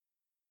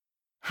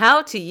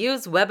How to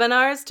use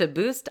webinars to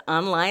boost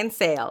online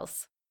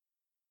sales.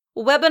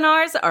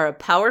 Webinars are a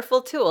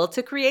powerful tool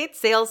to create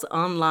sales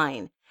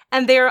online,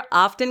 and they are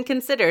often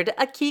considered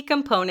a key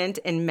component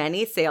in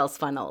many sales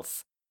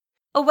funnels.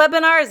 A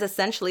webinar is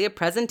essentially a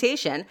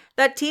presentation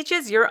that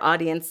teaches your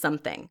audience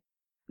something.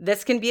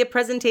 This can be a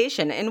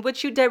presentation in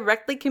which you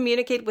directly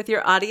communicate with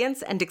your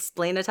audience and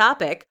explain a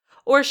topic,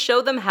 or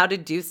show them how to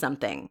do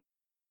something.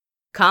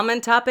 Common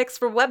topics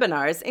for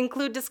webinars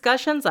include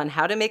discussions on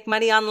how to make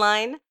money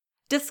online,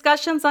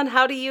 discussions on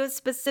how to use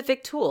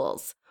specific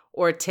tools,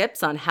 or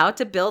tips on how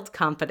to build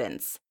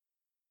confidence.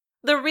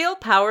 The real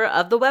power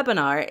of the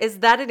webinar is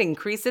that it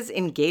increases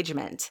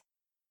engagement.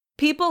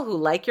 People who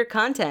like your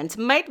content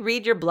might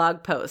read your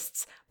blog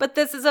posts, but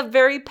this is a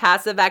very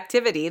passive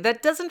activity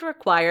that doesn't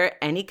require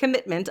any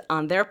commitment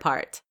on their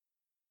part.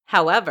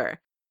 However,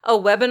 a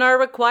webinar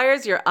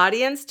requires your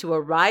audience to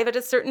arrive at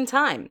a certain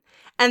time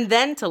and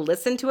then to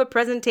listen to a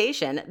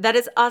presentation that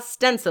is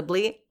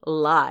ostensibly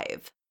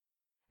live.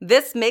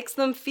 This makes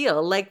them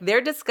feel like they're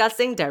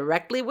discussing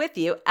directly with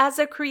you as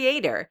a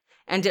creator,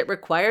 and it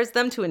requires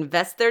them to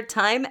invest their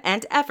time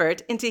and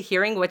effort into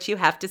hearing what you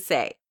have to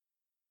say.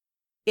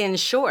 In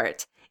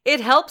short, it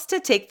helps to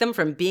take them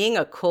from being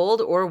a cold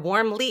or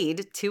warm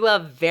lead to a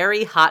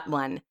very hot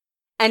one,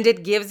 and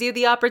it gives you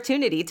the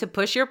opportunity to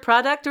push your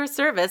product or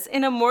service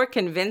in a more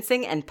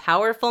convincing and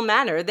powerful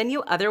manner than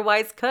you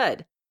otherwise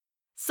could.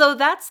 So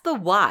that's the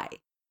why.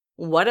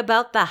 What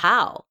about the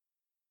how?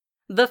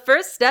 The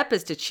first step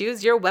is to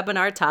choose your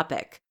webinar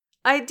topic.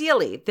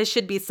 Ideally, this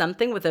should be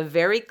something with a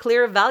very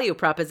clear value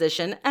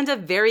proposition and a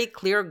very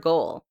clear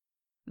goal.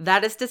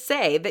 That is to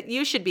say that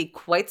you should be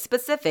quite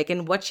specific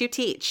in what you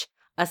teach,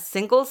 a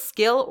single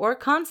skill or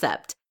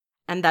concept,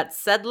 and that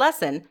said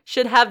lesson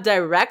should have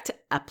direct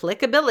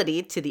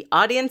applicability to the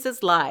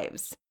audience's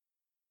lives.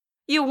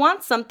 You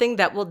want something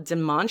that will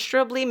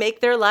demonstrably make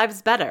their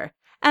lives better,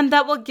 and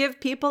that will give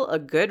people a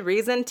good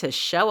reason to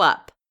show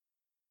up.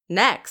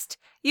 Next,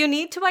 you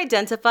need to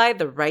identify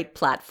the right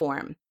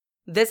platform.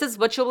 This is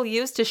what you will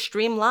use to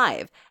stream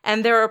live,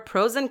 and there are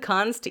pros and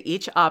cons to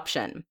each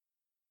option.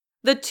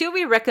 The two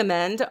we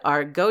recommend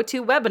are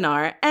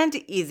GoToWebinar and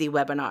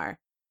EasyWebinar.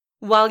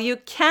 While you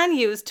can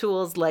use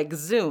tools like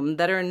Zoom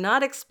that are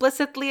not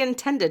explicitly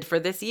intended for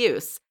this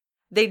use,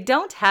 they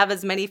don't have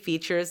as many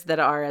features that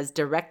are as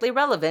directly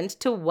relevant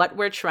to what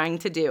we're trying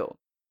to do.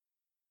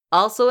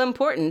 Also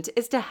important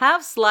is to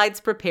have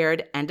slides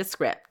prepared and a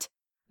script.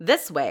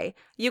 This way,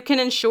 you can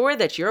ensure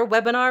that your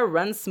webinar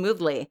runs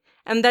smoothly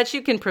and that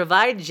you can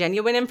provide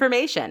genuine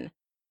information.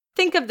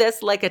 Think of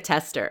this like a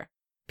tester.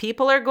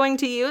 People are going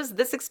to use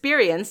this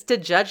experience to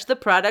judge the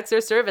products or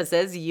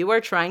services you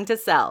are trying to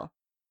sell.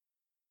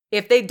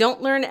 If they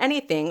don't learn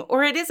anything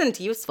or it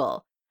isn't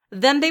useful,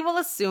 then they will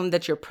assume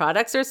that your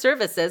products or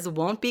services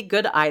won't be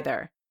good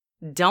either.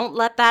 Don't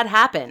let that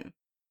happen.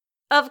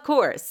 Of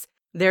course,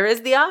 there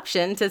is the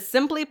option to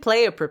simply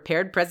play a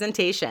prepared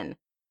presentation.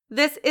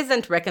 This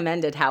isn't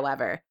recommended,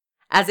 however,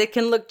 as it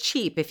can look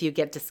cheap if you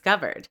get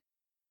discovered.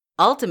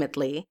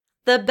 Ultimately,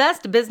 the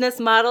best business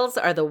models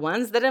are the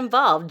ones that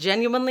involve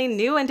genuinely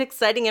new and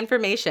exciting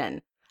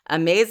information,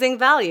 amazing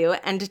value,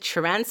 and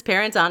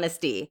transparent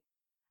honesty.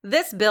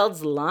 This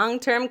builds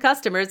long-term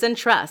customers and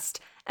trust,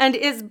 and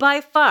is by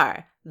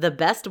far the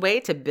best way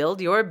to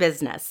build your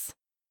business.